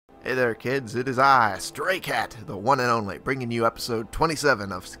Hey there, kids. It is I, Stray Cat, the one and only, bringing you episode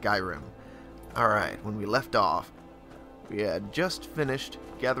 27 of Skyrim. Alright, when we left off, we had just finished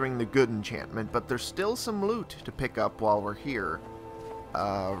gathering the good enchantment, but there's still some loot to pick up while we're here.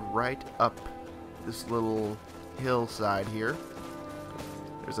 Right up this little hillside here.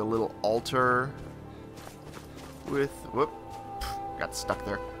 There's a little altar with, got stuck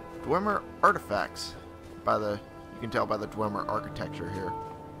there. Dwemer artifacts, you can tell by the Dwemer architecture here.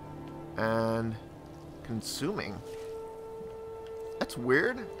 And consuming. That's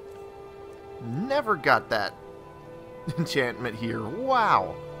weird. Never got that enchantment here.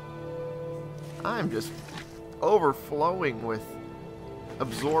 Wow. I'm just overflowing with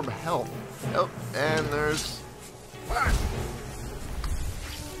absorb health. Oh, and there's...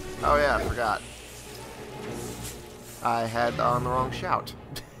 Oh yeah, I forgot. I had on the wrong shout.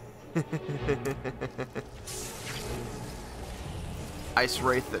 Ice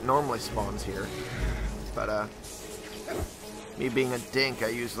Wraith that normally spawns here. But, me being a dink, I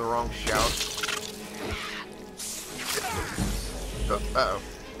used the wrong shout. Oh, uh-oh.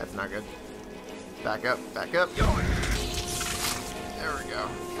 That's not good. Back up, back up. There we go.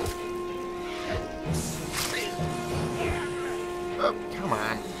 Oh, come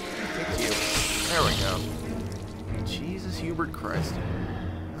on. Fix you. There we go. Jesus Hubert Christ.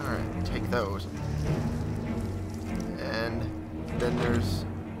 Alright, take those. And then there's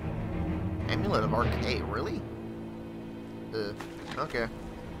Amulet of Arcade, really? Okay.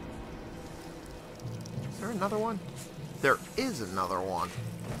 Is there another one? There is another one.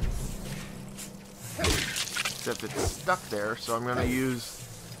 Except it's stuck there, so I'm gonna use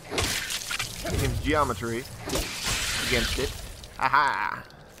game's geometry against it. Haha!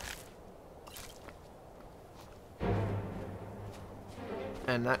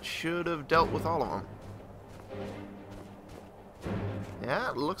 And that should have dealt with all of them.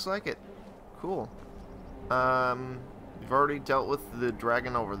 Yeah, it looks like it. Cool. We've already dealt with the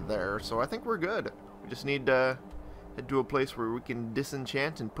dragon over there, so I think we're good. We just need to head to a place where we can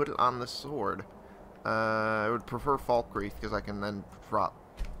disenchant and put it on the sword. I would prefer Falkreath, because I can then drop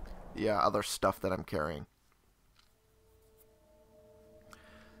the other stuff that I'm carrying.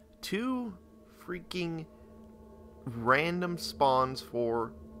 2 freaking random spawns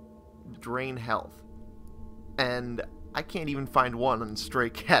for drain health. And I can't even find one on Stray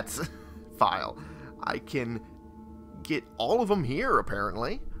Cat's file. I can get all of them here,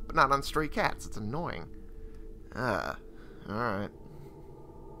 apparently, but not on Stray Cats. It's annoying. Alright.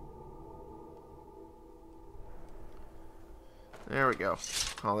 There we go.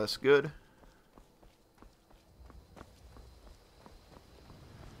 All this good.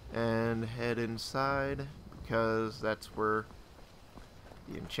 And head inside, because that's where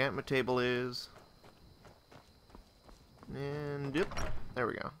the enchantment table is. And, yep, there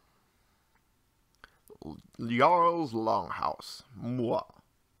we go. Jarl's Longhouse. Mwah.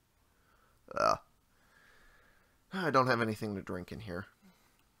 I don't have anything to drink in here.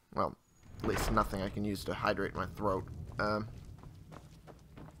 Well, at least nothing I can use to hydrate my throat.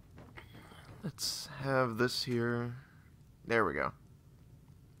 Let's have this here. There we go.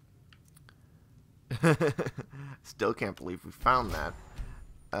 Still can't believe we found that.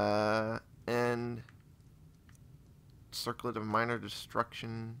 And Circlet of Minor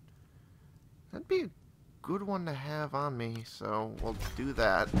Destruction. That'd be a good one to have on me, so we'll do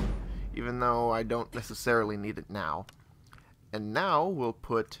that, even though I don't necessarily need it now. And now we'll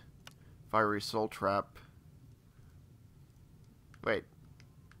put Fiery Soul Trap. Wait.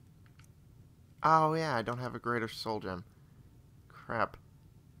 Oh yeah, I don't have a Greater Soul Gem. Crap.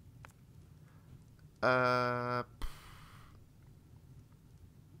 That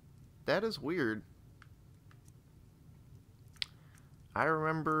is weird. I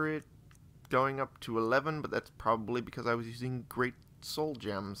remember it going up to 11, but that's probably because I was using Great Soul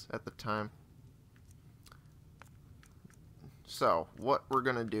Gems at the time. So, what we're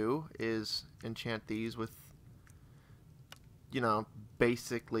gonna do is enchant these with, you know,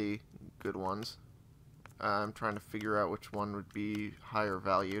 basically good ones. I'm trying to figure out which one would be higher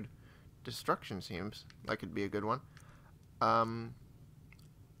valued. Destruction seems like it'd be a good one.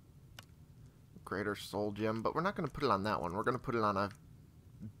 Greater Soul Gem, but we're not going to put it on that one. We're going to put it on a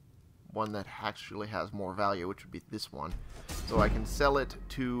one that actually has more value, which would be this one. So I can sell it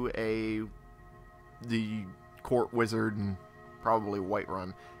to the Court Wizard and probably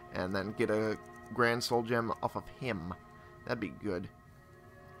Whiterun, and then get a Grand Soul Gem off of him. That'd be good.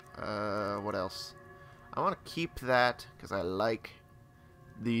 What else? I want to keep that because I like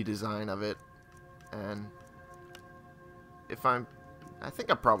the design of it, and I think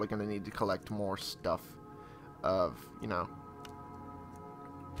I'm probably going to need to collect more stuff of, you know,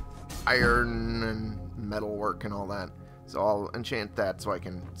 iron and metal work and all that. So I'll enchant that so I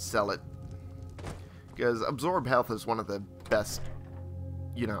can sell it. Because absorb health is one of the best,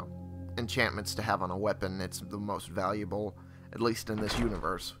 you know, enchantments to have on a weapon. It's the most valuable, at least in this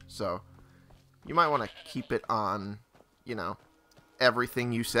universe. So you might want to keep it on, you know,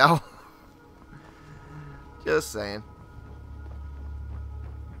 everything you sell. Just saying.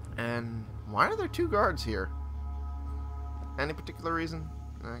 And why are there 2 guards here? Any particular reason?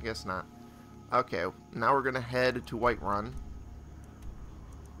 I guess not. Okay, now we're gonna head to Whiterun.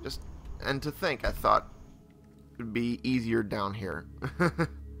 And to think, I thought it would be easier down here.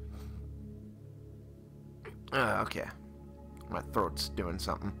 Okay. My throat's doing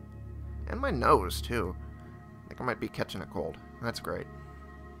something. And my nose, too. I think I might be catching a cold. That's great.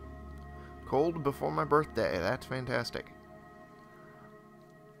 Cold before my birthday. That's fantastic.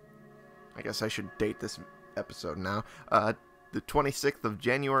 I guess I should date this episode now. The 26th of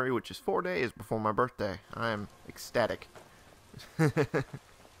January, which is 4 days before my birthday. I am ecstatic.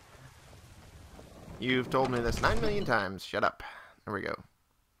 You've told me this 9 million times. Shut up. There we go.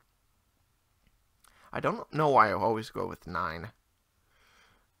 I don't know why I always go with 9.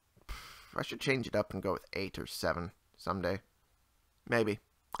 I should change it up and go with 8 or 7 someday. Maybe.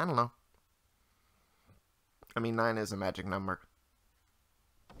 I don't know. I mean, 9 is a magic number.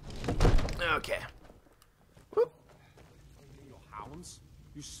 Okay. Whoop. Your hounds?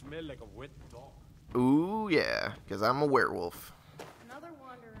 You smell like a wet dog. Ooh, yeah, because I'm a werewolf. Another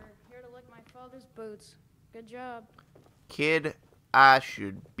wanderer, here to lick my father's boots. Good job. Kid, I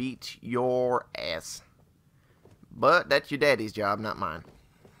should beat your ass. But that's your daddy's job, not mine.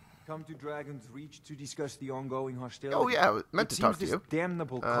 Come to Dragon's Reach to discuss the ongoing hostility. Oh yeah, I was meant to talk to you.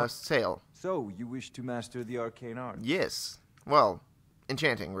 Damnable Sale. So, you wish to master the arcane art? Yes. Well,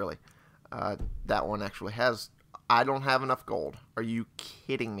 enchanting, really. That one actually has... I don't have enough gold. Are you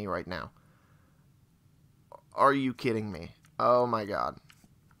kidding me right now? Are you kidding me? Oh my god.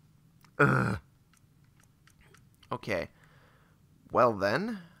 Ugh. Okay. Well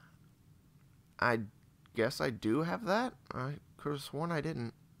then, I guess I do have that? I could have sworn I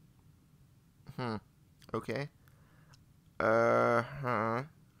didn't. Okay.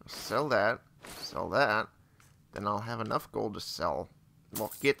 Sell that. Sell that. Then I'll have enough gold to sell.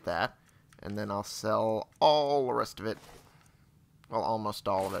 Well, get that. And then I'll sell all the rest of it. Well, almost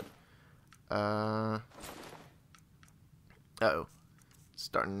all of it. Uh-oh. It's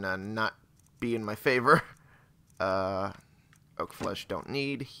starting to not be in my favor. Oak flesh don't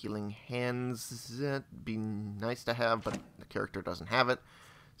need. Healing hands, be nice to have, but the character doesn't have it.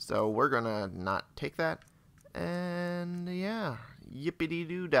 So we're gonna not take that. And yeah,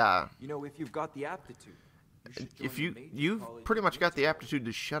 yippity-doo-dah. You know, if you've got the aptitude. You've pretty much got the aptitude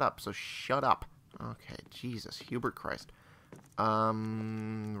to shut up, so shut up. Okay, Jesus, Hubert Christ.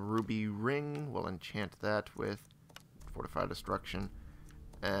 Ruby ring, we'll enchant that with Fortified Destruction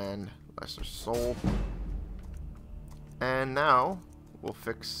and Lesser Soul. And now we'll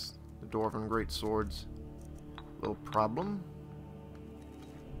fix the Dwarven Greatswords. Little problem.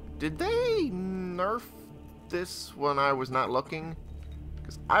 Did they nerf this when I was not looking?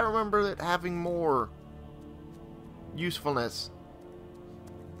 Because I remember it having more usefulness.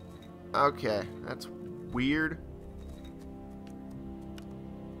 Okay, that's weird.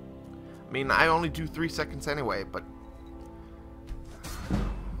 I mean, I only do 3 seconds anyway, but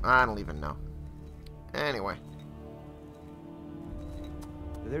I don't even know. Anyway.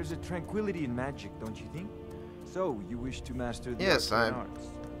 There's a tranquility in magic, don't you think? So, you wish to master the yes, arcane I'm arts?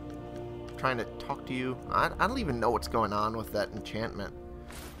 Trying to talk to you. I don't even know what's going on with that enchantment.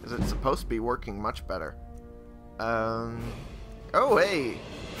 Because it's supposed to be working much better. Oh, hey!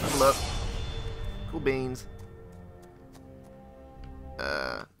 Level up. Cool beans.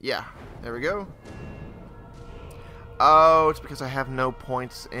 Yeah. There we go. Oh, it's because I have no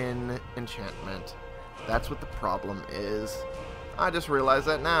points in enchantment. That's what the problem is. I just realized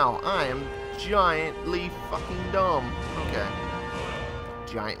that now. I am giantly fucking dumb. Okay.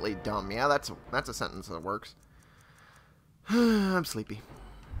 Giantly dumb. Yeah, that's a sentence that works. I'm sleepy.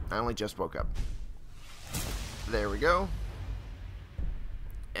 I only just woke up. There we go.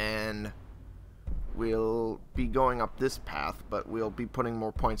 And we'll be going up this path, but we'll be putting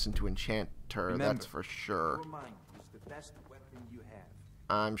more points into Enchanter, Remember, that's for sure. Your mind is the best weapon you have.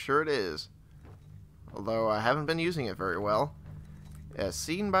 I'm sure it is. Although I haven't been using it very well. As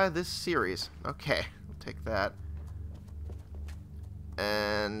seen by this series. Okay, we'll take that.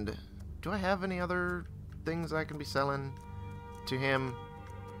 And do I have any other things I can be selling to him?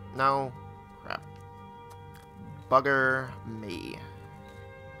 No? Crap. Bugger me.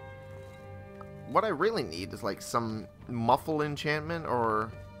 What I really need is like some muffle enchantment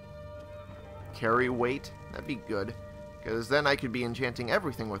or carry weight. That'd be good. Because then I could be enchanting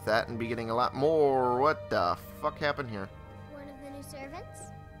everything with that and be getting a lot more. What the fuck happened here? One of the new servants?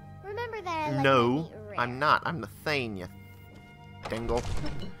 Remember that I like No, my meat rare. I'm not. I'm the Thane, you dingle.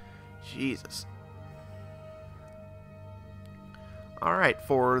 Jesus. Alright,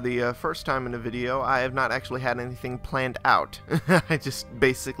 for the first time in a video, I have not actually had anything planned out. I just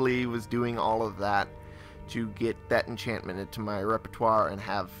basically was doing all of that to get that enchantment into my repertoire and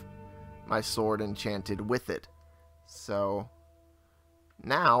have my sword enchanted with it. So,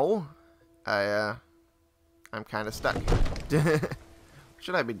 now, I'm kind of stuck. What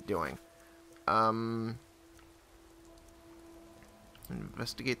should I be doing?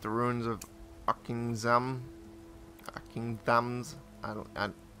 Investigate the ruins of Arkingthams.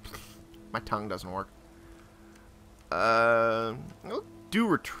 My tongue doesn't work. I'll do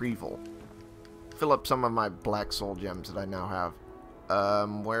retrieval. Fill up some of my black soul gems that I now have.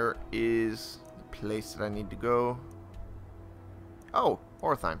 Where is the place that I need to go? Oh,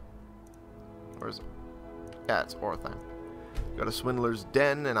 Orotheim. Where is it? Yeah, it's Orotheim. Go to Swindler's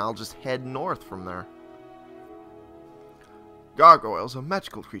Den, and I'll just head north from there. Gargoyles are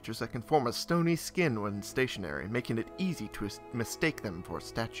magical creatures that can form a stony skin when stationary, making it easy to mistake them for a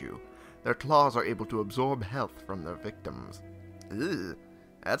statue. Their claws are able to absorb health from their victims. Ugh,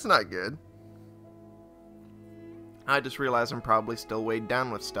 that's not good. I just realized I'm probably still weighed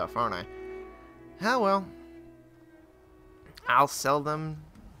down with stuff, aren't I? Ah, well. I'll sell them.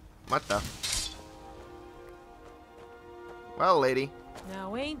 What the? Well, lady.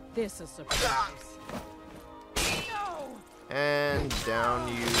 Now ain't this a surprise? And down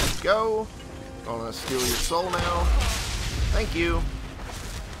you go. Gonna steal your soul now. Thank you.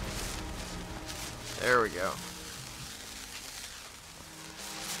 There we go.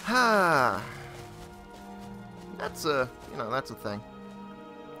 Ah. That's a, that's a thing.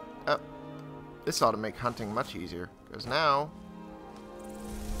 Oh. This ought to make hunting much easier. Because now,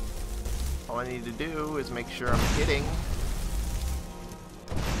 all I need to do is make sure I'm hitting.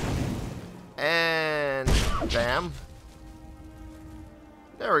 And bam.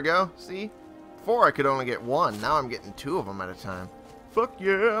 There we go. See? Before I could only get one. Now I'm getting two of them at a time. Fuck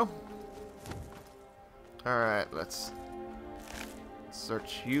yeah. Alright, let's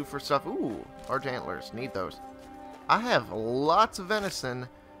search you for stuff. Ooh, large antlers. Need those. I have lots of venison.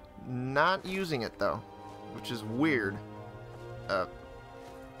 Not using it, though. Which is weird.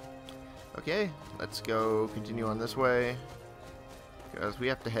 Okay, let's go continue on this way. Because we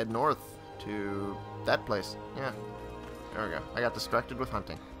have to head north to that place. Yeah. There we go. I got distracted with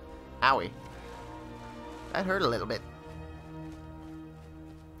hunting. Owie. That hurt a little bit.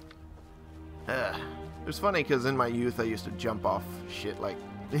 It was funny because in my youth I used to jump off shit like...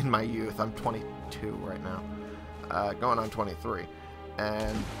 In my youth, I'm 22 right now. Going on 23.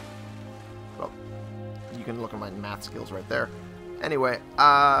 And... Well, you can look at my math skills right there. Anyway,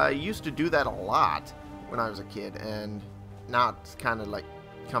 I used to do that a lot when I was a kid. And now it's kind of like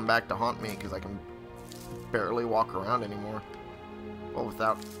come back to haunt me because I can barely walk around anymore. Well,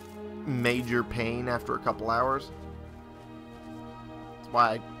 without major pain after a couple hours. That's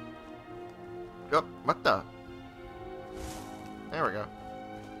why I... Oh, what the? There we go.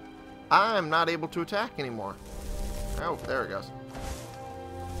 I'm not able to attack anymore. Oh, there it goes.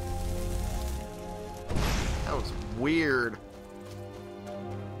 That was weird.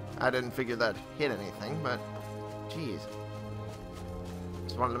 I didn't figure that hit anything, but... Jeez.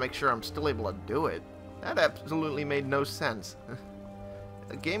 Just wanted to make sure I'm still able to do it. That absolutely made no sense.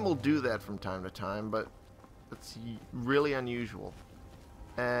 A game will do that from time to time, but it's really unusual.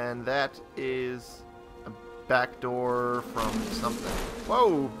 And that is a backdoor from something.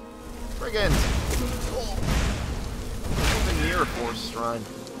 Whoa! Friggin'! Even near a force shrine.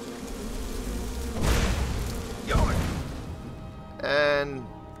 Yoink! And...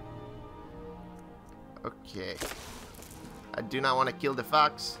 Okay. I do not want to kill the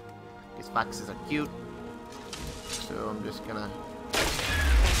fox. These foxes are cute. So I'm just gonna...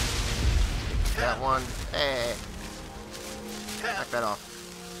 That one. Hey! Knock that off.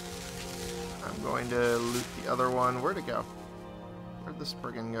 I'm going to loot the other one. Where'd it go? Where'd the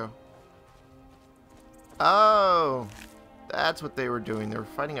Spriggan go? Oh! That's what they were doing. They were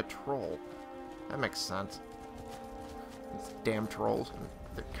fighting a troll. That makes sense. These damn trolls and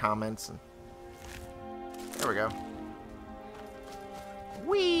their comments and... There we go.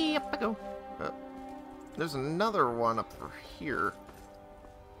 Whee! Up I go. There's another one up for here.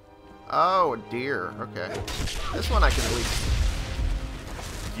 Oh, a deer. Okay. This one I can at least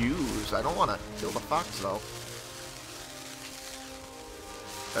use. I don't want to kill the fox, though.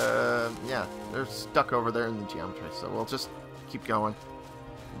 Yeah. They're stuck over there in the geometry, so we'll just keep going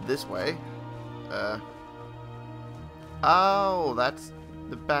this way. Oh, that's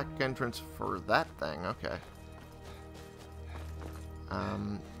the back entrance for that thing. Okay.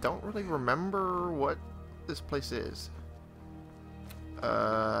 Don't really remember what this place is.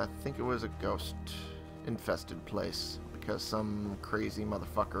 I think it was a ghost-infested place because some crazy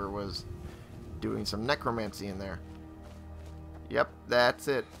motherfucker was doing some necromancy in there. Yep, that's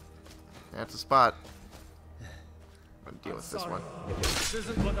it. That's a spot. I'm gonna deal with this one. This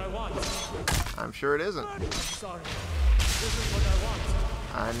isn't what I want. I'm sure it isn't. I'm sorry. This isn't what I want.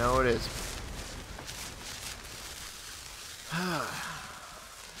 I know it is.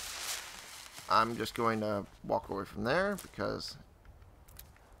 I'm just going to walk away from there because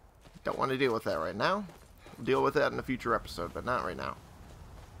I don't want to deal with that right now. We'll deal with that in a future episode, but not right now.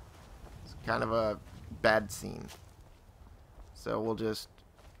 It's kind of a bad scene. So we'll just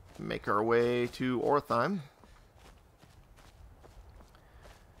make our way to Orotheim.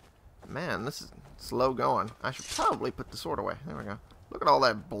 Man, this is slow going. I should probably put the sword away. There we go. Look at all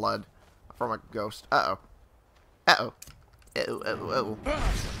that blood from a ghost. Uh-oh. Uh-oh. Uh-oh, uh-oh, uh-oh.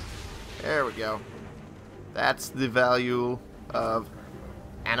 There we go. That's the value of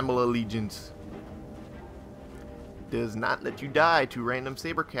animal allegiance. Does not let you die to random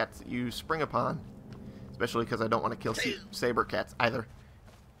saber cats that you spring upon. Especially because I don't want to kill saber cats either.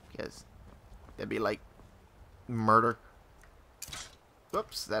 Because that'd be like murder.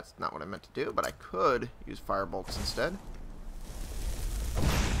 Whoops, that's not what I meant to do, but I could use firebolts instead.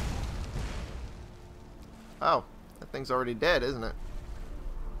 Oh, that thing's already dead, isn't it?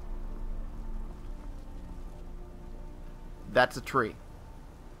 That's a tree.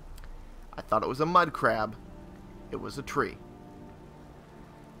 I thought it was a mud crab. It was a tree.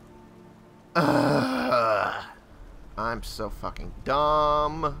 I'm so fucking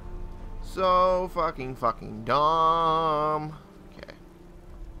dumb. So fucking dumb. Okay.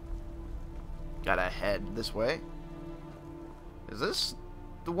 Gotta head this way. Is this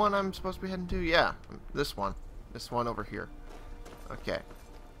the one I'm supposed to be heading to? Yeah, this one. This one over here. Okay.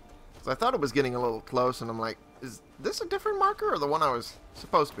 So I thought it was getting a little close, and I'm like, is this a different marker or the one I was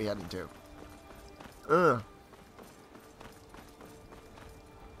supposed to be heading to? Ugh.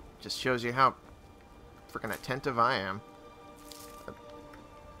 Just shows you how freaking attentive I am.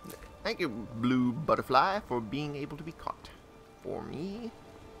 Thank you, blue butterfly, for being able to be caught. For me,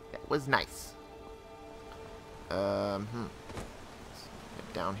 that was nice. Let's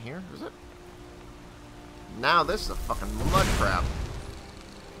get down here, is it? Now this is a fucking mud crab.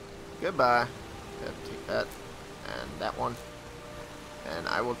 Goodbye. Take that. And that one. And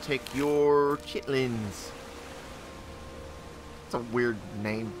I will take your chitlins. It's a weird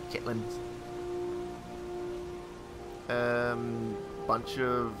name, chitlins. Bunch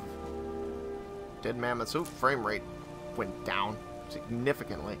of dead mammoths. So frame rate went down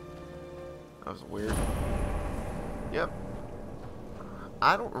significantly. That was weird. Yep.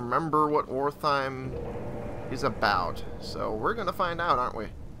 I don't remember what Orotheim is about, so we're gonna find out, aren't we?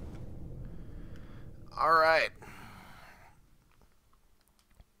 Alright.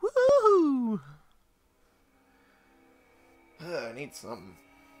 Woohoo! I need something.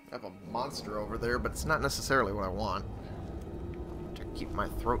 I have a monster over there, but it's not necessarily what I want. To keep my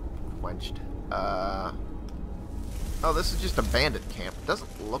throat quenched. Oh, this is just a bandit camp. It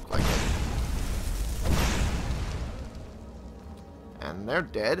doesn't look like it. And they're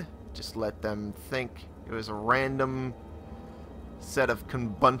dead. Just let them think it was a random set of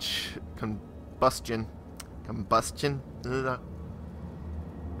combustion. Ugh.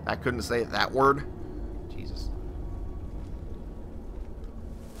 I couldn't say that word. Jesus.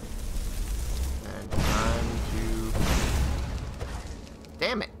 And time to...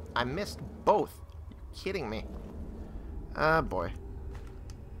 Damn it! I missed both. You're kidding me. Ah, boy.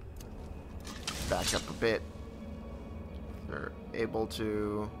 Back up a bit. They're able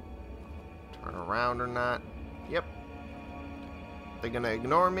to turn around or not. Yep. They're gonna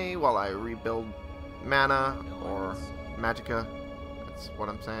ignore me while I rebuild mana or magicka. That's what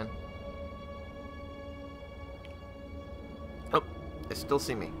I'm saying. Oh, they still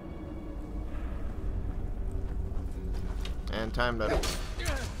see me. And time to...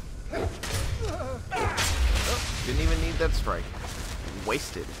 Oh, didn't even need that strike.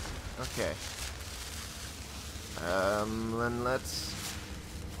 Wasted. Okay. Then let's...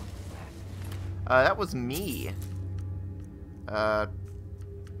 that was me. Do I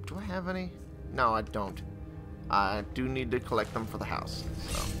have any? No, I don't. I do need to collect them for the house,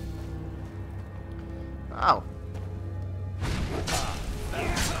 so... Oh.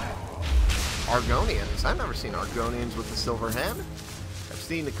 Argonians. I've never seen Argonians with the silver head. I've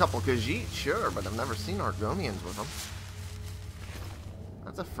seen a couple Khajiit, sure, but I've never seen Argonians with them.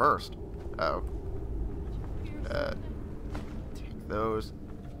 That's a first. Oh. Take those.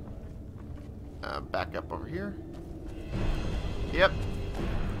 Back up over here. Yep.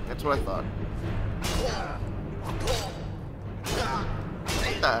 That's what I thought.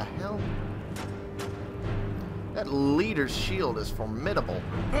 What the hell? That leader's shield is formidable.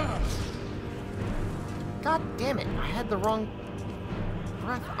 God damn it. I had the wrong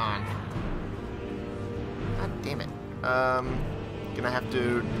breath on. God damn it. Gonna have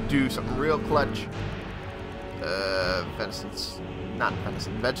to do something real clutch.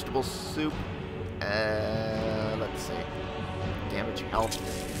 Vegetable soup. Let's see. Damage health.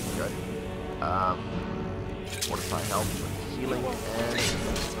 Good. Fortify health with healing and...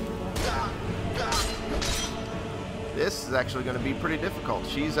 This is actually going to be pretty difficult.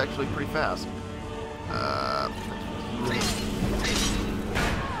 She's actually pretty fast. That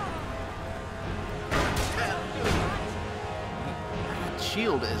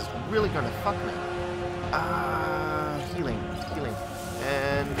shield is really going to fuck me. Healing.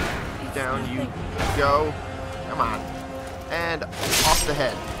 And down you go. Come on. And off the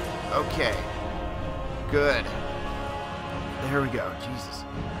head. Okay. Good. There we go. Jesus.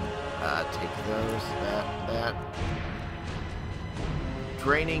 Take those. That.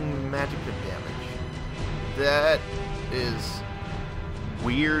 Draining magic damage. That is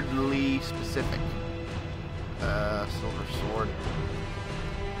weirdly specific. Silver sword.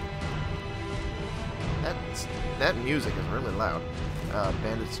 That music is really loud.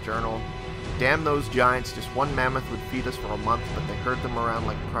 Bandit's journal. Damn those giants, just one mammoth would feed us for a month, but they herd them around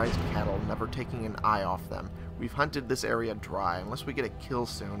like prized cattle, never taking an eye off them. We've hunted this area dry. Unless we get a kill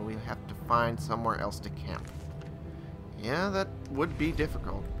soon, we have to find somewhere else to camp. Yeah, that would be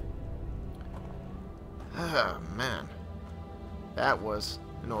difficult. Oh, man. That was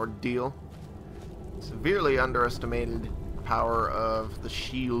an ordeal. Severely underestimated the power of the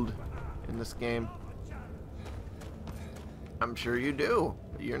shield in this game. I'm sure you do.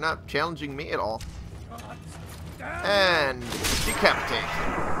 You're not challenging me at all. And decapitate.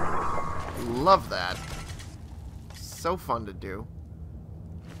 Love that. So fun to do.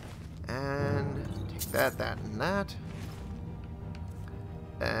 And take that, and that.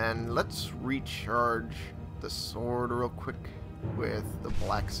 And let's recharge the sword real quick with the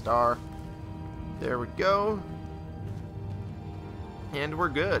black star. There we go. And we're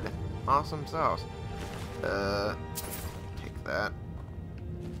good. Awesome sauce. Take that.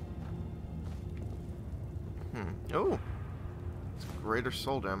 Oh, it's a greater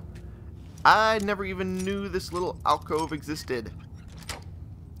soul gem. I never even knew this little alcove existed.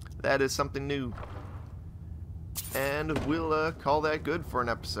 That is something new. And we'll call that good for an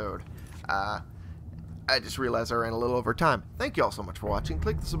episode. I just realized I ran a little over time. Thank you all so much for watching.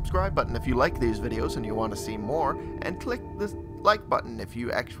 Click the subscribe button if you like these videos and you want to see more. And click the like button if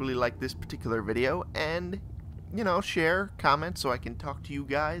you actually like this particular video. And, you know, share, comment so I can talk to you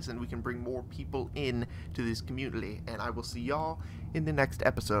guys and we can bring more people in to this community. And I will see y'all in the next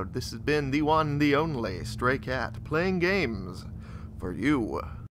episode. This has been the one, the only Stray Cat, playing games for you.